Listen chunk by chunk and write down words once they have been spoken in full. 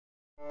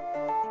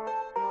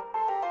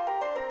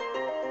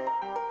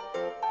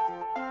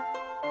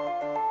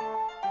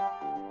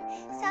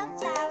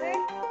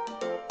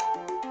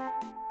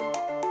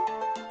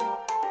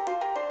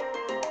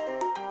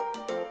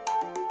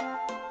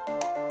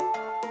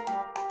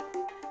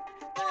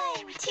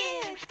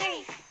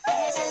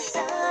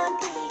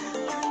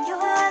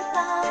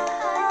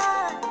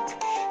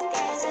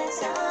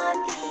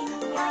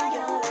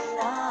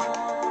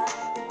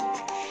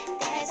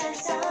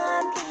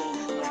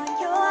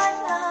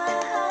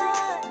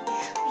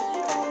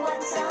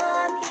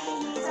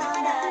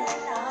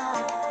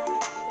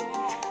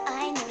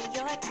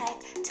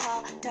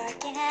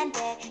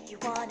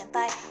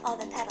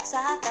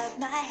top of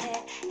my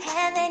head,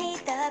 and then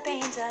eat the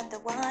brains of the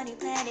one who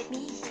planted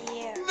me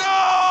here.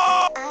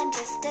 No! I'm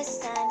just a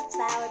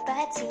sunflower,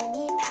 but you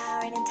need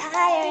power and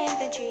entire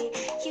infantry.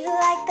 You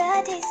like the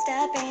taste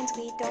of brains,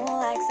 we don't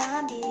like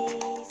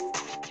zombies.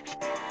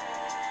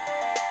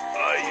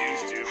 I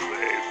used to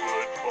play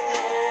football.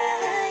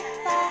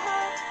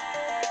 Football,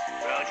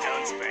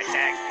 Protons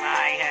protect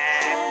my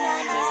head.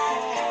 on his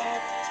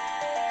head,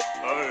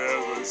 I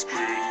have a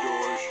screen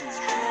door shield.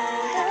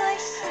 door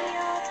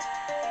shield.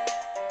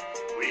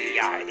 We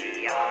are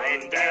the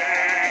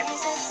undead.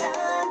 There's a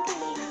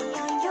zombie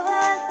on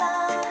your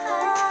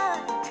lawn.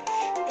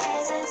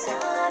 There's a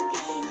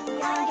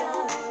zombie on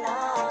your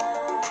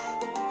lawn.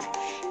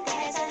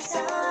 There's a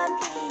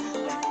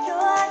zombie on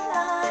your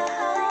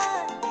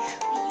lawn.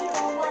 We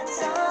don't want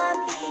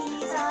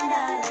zombies on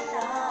our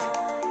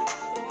lawn.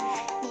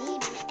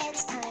 Maybe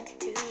it's time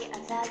to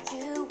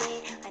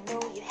reevaluate. I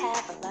know you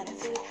have a lot of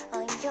food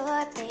on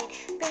your plate.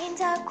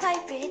 Brains are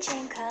quite rich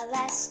in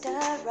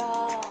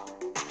cholesterol.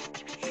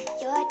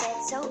 You're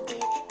dead, so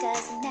it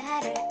doesn't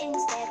matter.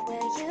 Instead,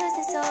 we'll use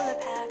the solar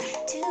power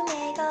to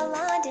make a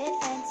lawn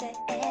defense at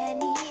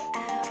any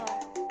hour.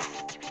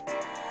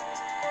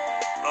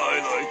 I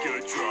like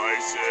a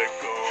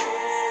tricycle.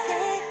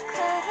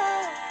 Sickle,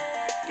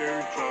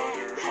 There's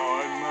butter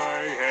on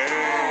my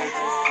head.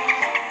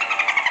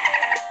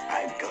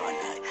 I'm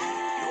gonna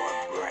eat your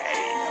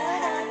brain.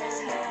 put on this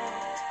hole.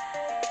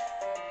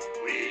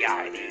 We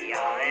are the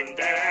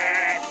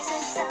undead. There's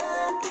a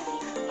zombie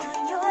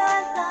on your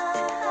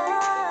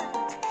lawn.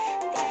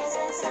 There's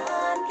a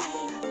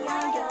zombie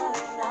on your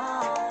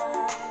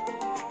lawn.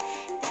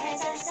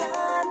 There's a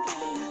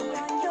zombie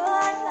on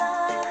your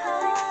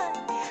lawn.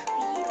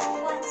 We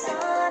don't want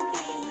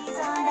zombies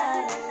on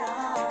our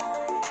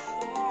lawn.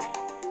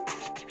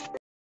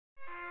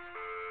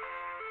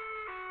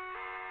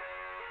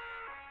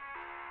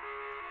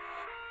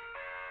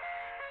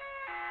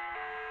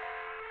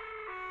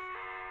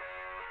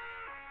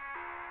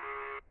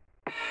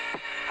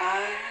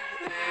 I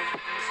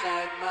live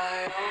inside my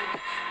own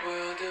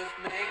world of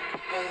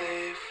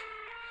make-believe.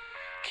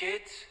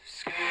 Kids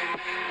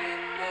screaming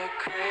in the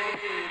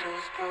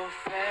cradles,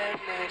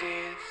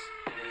 profanities.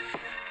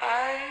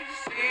 I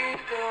see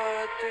the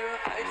world through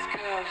ice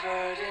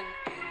covered in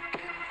ink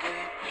and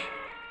bleach.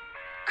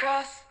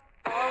 Cross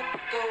out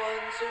the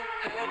ones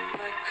who heard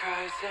my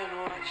cries and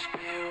watched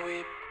me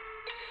weep.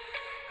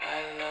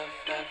 I love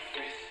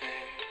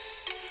everything.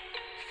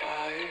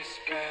 Fire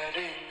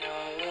spreading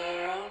all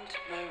around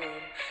my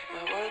room.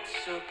 My world's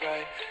so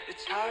bright,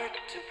 it's hard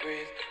to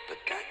breathe, but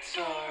that's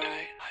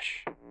alright.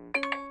 Hush.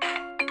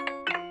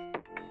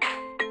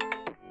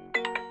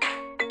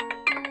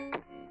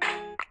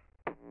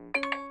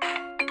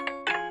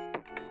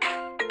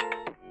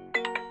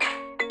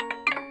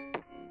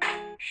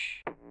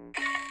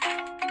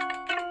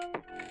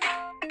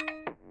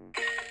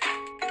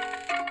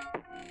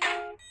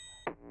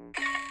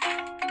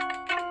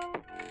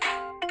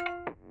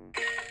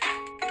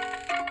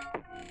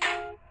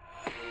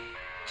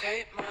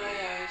 Tape my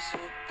eyes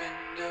open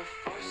to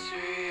force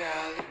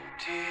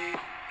reality.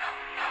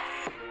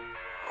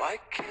 Why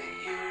can't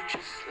you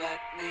just let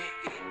me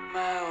eat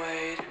my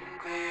weight in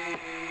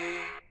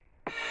glee?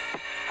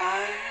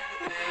 I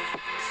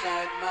live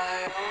inside my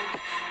own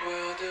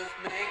world of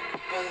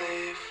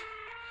make-believe.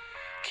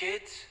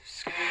 Kids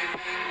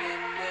screaming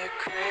in their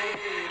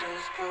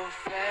cradles,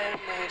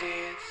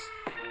 profanities.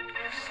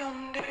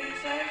 Some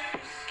days I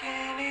feel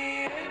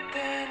skinnier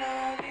than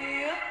all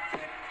the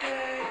other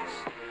days.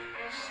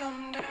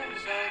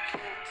 Sometimes I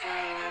can't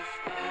tell if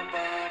my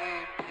body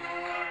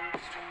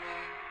belongs to me.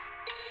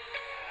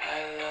 I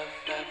love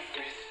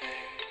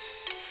everything.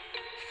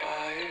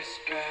 Fire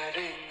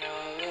spreading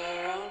all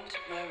around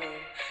my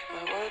room.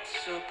 My world's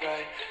so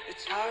bright,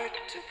 it's hard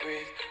to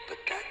breathe, but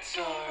that's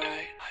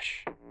alright.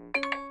 Hush.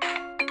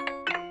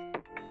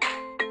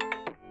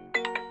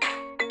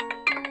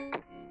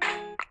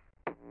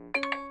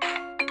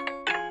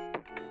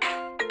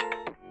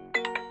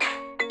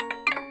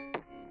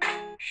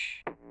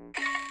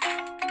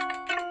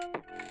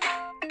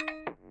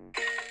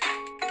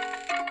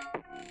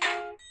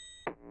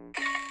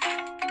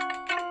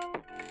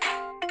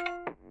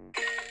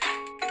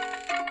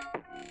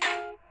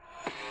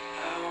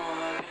 I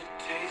wanna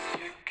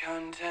taste your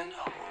content,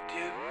 hold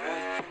your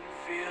breath and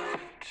feel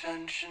the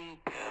tension.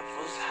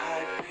 Devils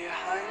hide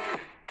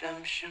behind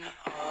redemption.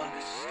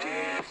 Honesty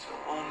is a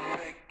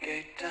one-way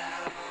gate to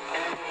hell.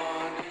 I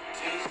wanna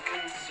taste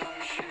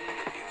consumption,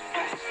 breathe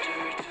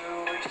faster to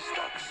waste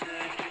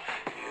oxygen.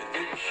 Hear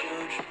the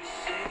children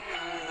sing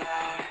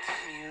aloud. It's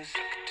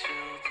music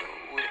till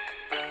the wick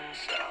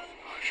burns out.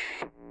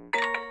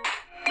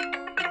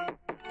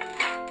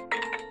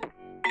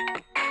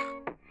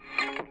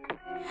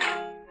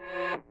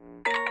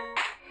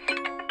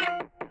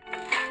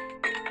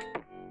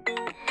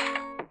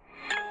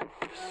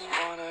 Just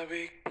wanna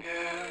be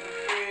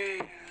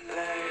carefree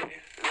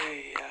lately.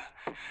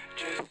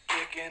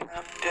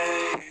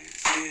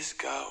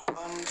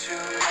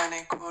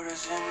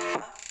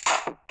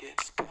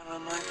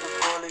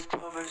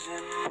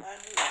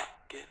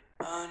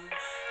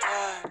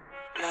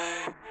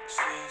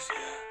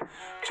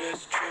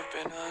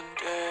 tripping on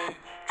day.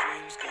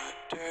 Dreams got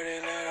dirty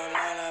little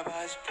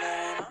lullabies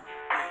playing on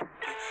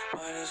repeat.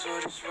 Might as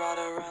well just ride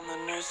around the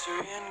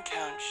nursery and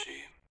count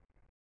sheep.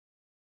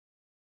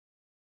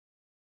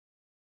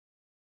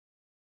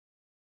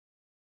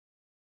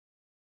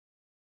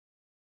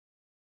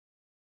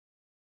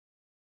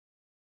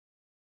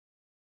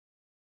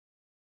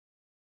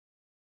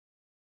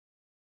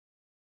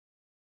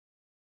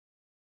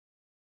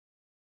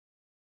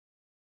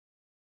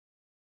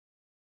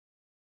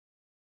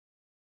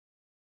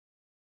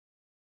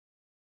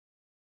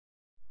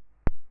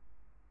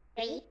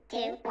 Three,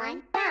 two,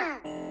 one,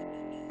 go!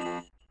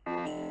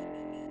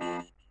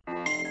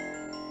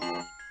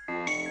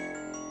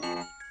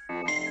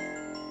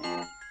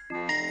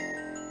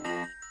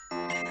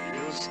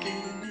 Your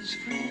skin is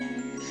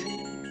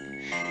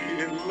freezing.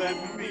 Here, let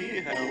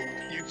me help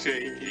you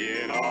take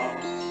it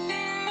off.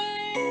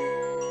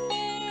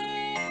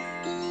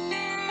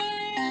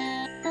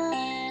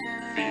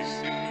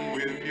 Feasting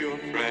with your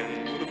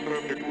friends, the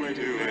perfect way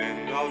to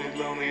end all these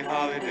lonely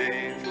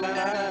holidays. La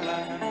la la.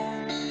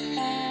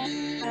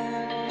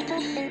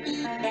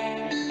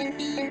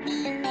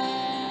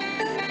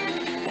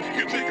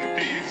 You can take a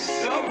piece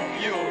of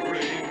your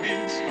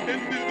rabies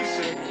and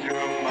vivisect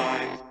your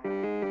mind.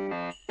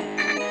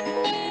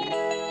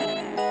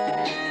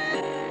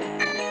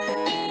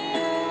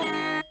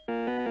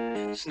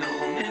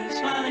 Snowmen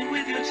smiling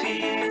with your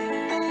teeth,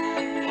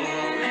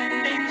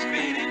 foreign names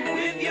greeting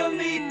with your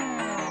meat.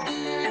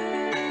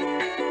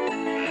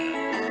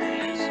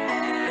 Early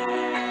smile.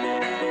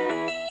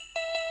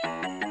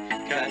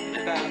 Cutting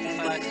about the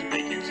slice to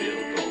make you till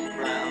gold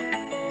brown.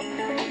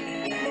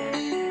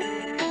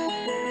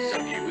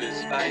 Some you with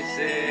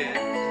spices,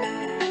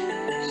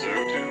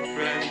 serve two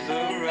friends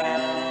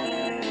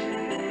around.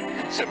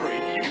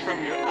 Separate you from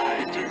your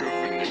eyes, to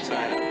girlfriend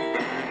inside out,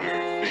 burn her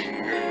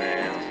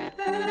fingernails.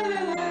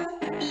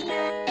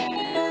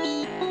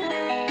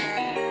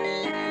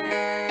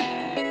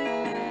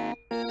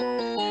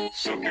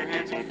 Soak your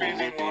hands in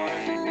freezing water,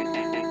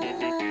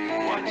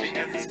 watching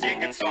as the skin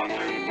gets softened.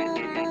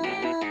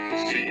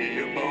 See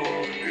your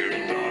bones appear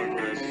dark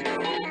red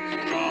snow,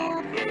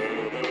 drop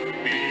further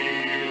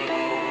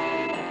below.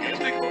 You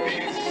take a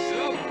piece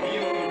of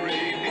your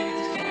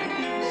rabies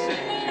and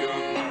set your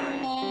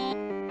mind.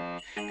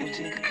 You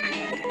take a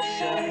peek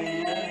inside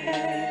your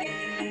head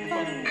and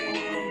find the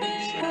world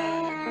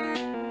inside.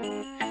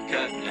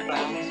 Cutting a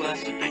thousand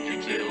slices to make your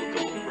tail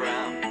go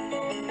brown.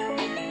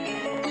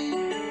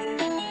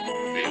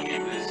 Fill you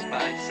with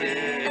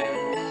spices,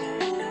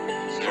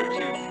 serve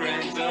two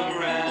friends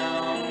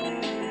around.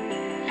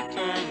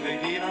 Turn the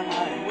heat on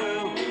high,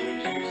 we'll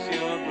reduce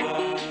your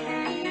blood.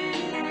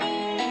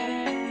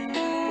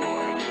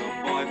 Boy, little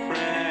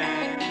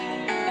boyfriend,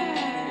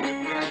 with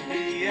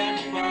brandy and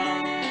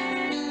rum.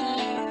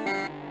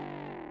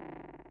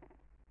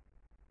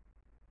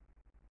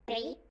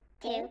 Three,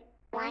 two,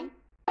 one,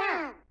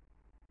 go!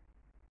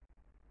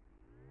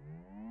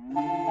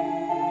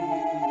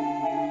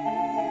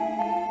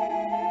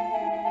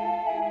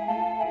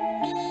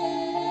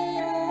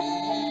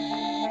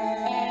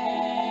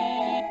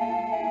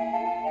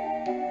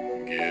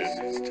 Guess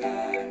it's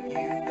time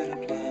you better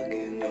plug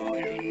in all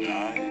your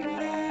nightlights.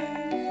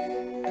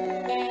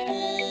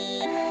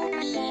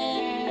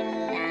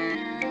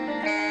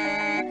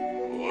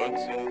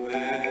 What's up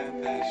there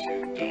past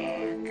your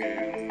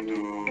darkened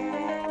door?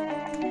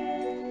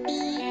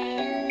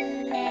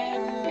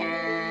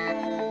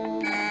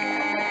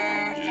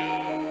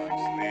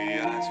 Just the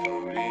ice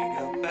floating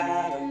up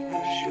out of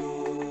the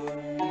shore.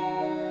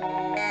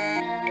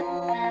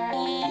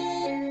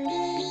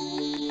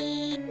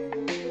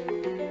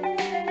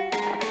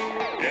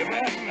 And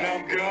then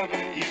I'm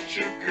gonna eat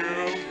your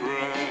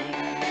girlfriend.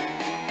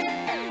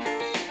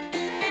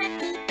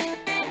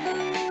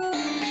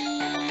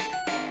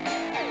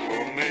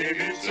 Or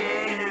maybe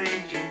turn her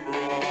into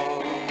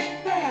broth.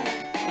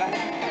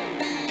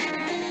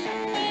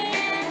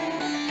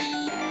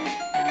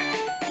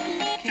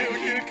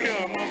 Killer,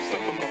 come up,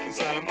 stuff 'em up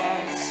inside of my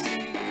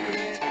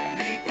secret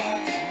meat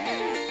box.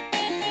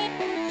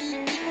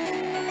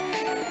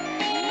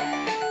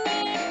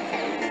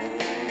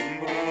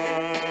 My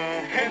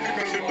hands are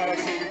gonna by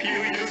so to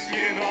peel your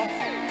skin off.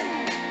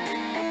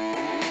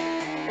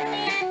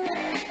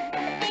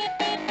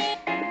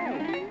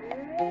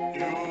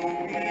 You'll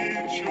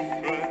meet your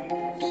friends.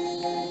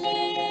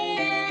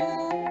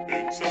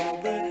 It's all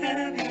the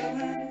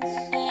ambulance.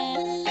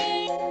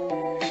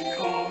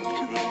 Call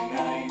to the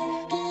night.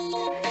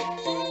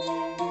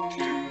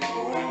 To the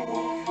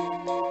werewolf.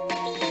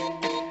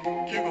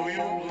 Give all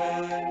your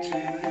blood to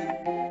him.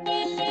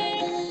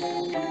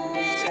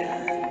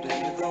 Stand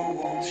under the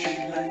warm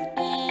street light.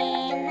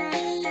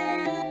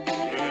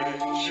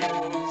 Let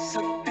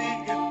yourself be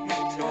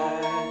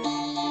hypnotized.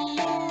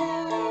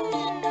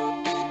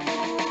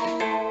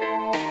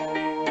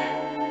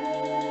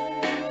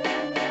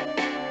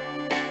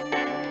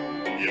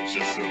 It's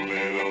just a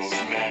little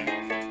snack.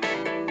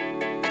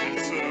 And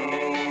so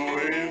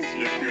is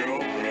your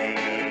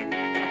girlfriend.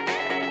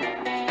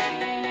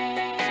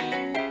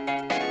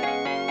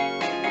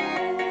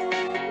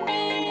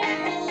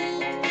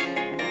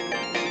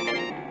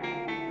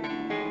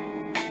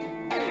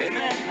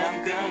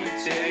 I'm gonna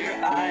tear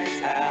your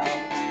eyes out.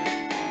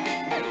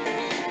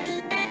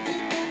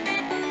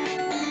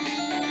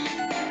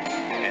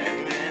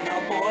 And then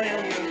I'll boil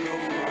your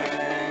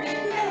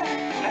girlfriend.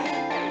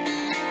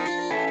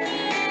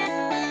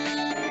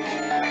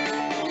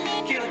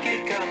 Kill a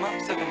kid, cut him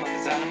up, suck him up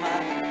inside of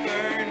my